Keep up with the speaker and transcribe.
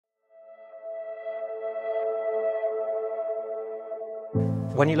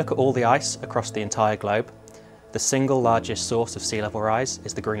When you look at all the ice across the entire globe, the single largest source of sea level rise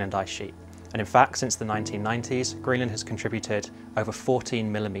is the Greenland Ice Sheet. And in fact, since the 1990s, Greenland has contributed over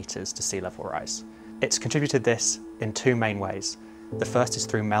 14 millimetres to sea level rise. It's contributed this in two main ways. The first is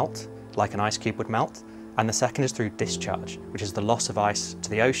through melt, like an ice cube would melt, and the second is through discharge, which is the loss of ice to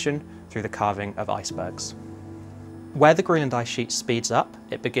the ocean through the carving of icebergs. Where the Greenland Ice Sheet speeds up,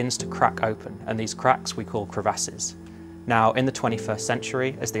 it begins to crack open, and these cracks we call crevasses. Now, in the 21st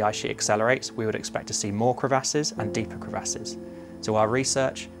century, as the ice sheet accelerates, we would expect to see more crevasses and deeper crevasses. So our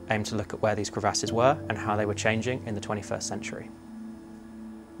research aimed to look at where these crevasses were and how they were changing in the 21st century.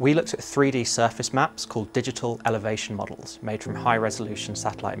 We looked at 3D surface maps called digital elevation models made from high-resolution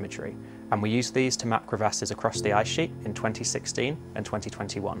satellite imagery, and we used these to map crevasses across the ice sheet in 2016 and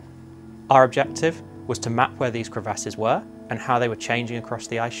 2021. Our objective was to map where these crevasses were and how they were changing across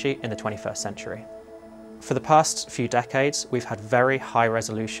the ice sheet in the 21st century. For the past few decades, we've had very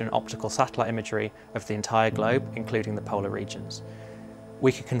high-resolution optical satellite imagery of the entire globe, including the polar regions.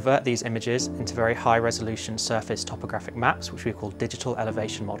 We can convert these images into very high-resolution surface topographic maps, which we call digital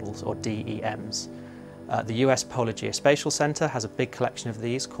elevation models, or DEMs. The US Polar Geospatial Center has a big collection of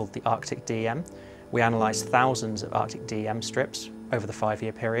these called the Arctic DEM. We analysed thousands of Arctic DEM strips over the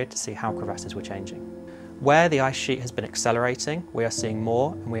 5-year period to see how crevasses were changing. Where the ice sheet has been accelerating, we are seeing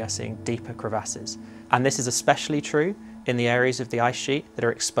more and we are seeing deeper crevasses. And this is especially true in the areas of the ice sheet that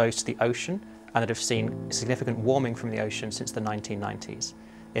are exposed to the ocean and that have seen significant warming from the ocean since the 1990s.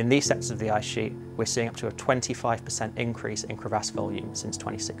 In these sectors of the ice sheet, we're seeing up to a 25% increase in crevasse volume since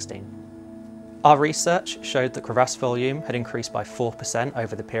 2016. Our research showed that crevasse volume had increased by 4%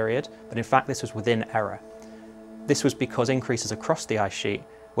 over the period, but in fact this was within error. This was because increases across the ice sheet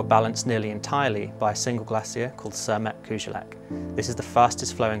were balanced nearly entirely by a single glacier called Cermak-Kujalleq. This is the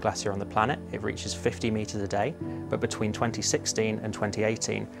fastest flowing glacier on the planet. It reaches 50 metres a day, but between 2016 and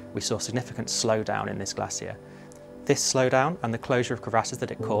 2018, we saw significant slowdown in this glacier. This slowdown and the closure of crevasses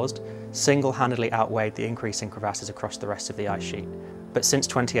that it caused single-handedly outweighed the increase in crevasses across the rest of the ice sheet. But since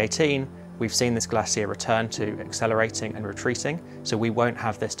 2018, we've seen this glacier return to accelerating and retreating, so we won't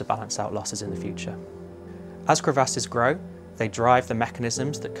have this to balance out losses in the future. As crevasses grow, they drive the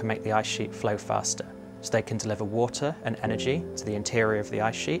mechanisms that can make the ice sheet flow faster, so they can deliver water and energy to the interior of the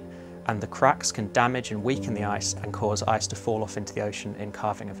ice sheet, and the cracks can damage and weaken the ice and cause ice to fall off into the ocean in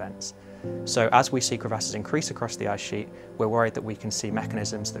calving events. So as we see crevasses increase across the ice sheet, we're worried that we can see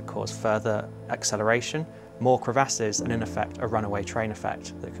mechanisms that cause further acceleration, more crevasses, and in effect a runaway train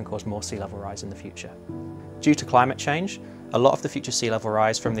effect that can cause more sea level rise in the future. Due to climate change, a lot of the future sea level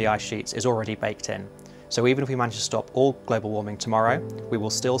rise from the ice sheets is already baked in. So even if we manage to stop all global warming tomorrow, we will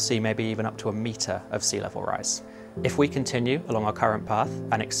still see maybe even up to a metre of sea level rise. If we continue along our current path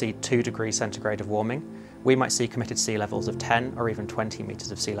and exceed 2 degrees centigrade of warming, we might see committed sea levels of 10 or even 20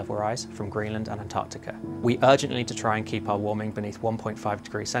 metres of sea level rise from Greenland and Antarctica. We urgently need to try and keep our warming beneath 1.5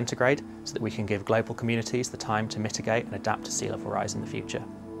 degrees centigrade so that we can give global communities the time to mitigate and adapt to sea level rise in the future.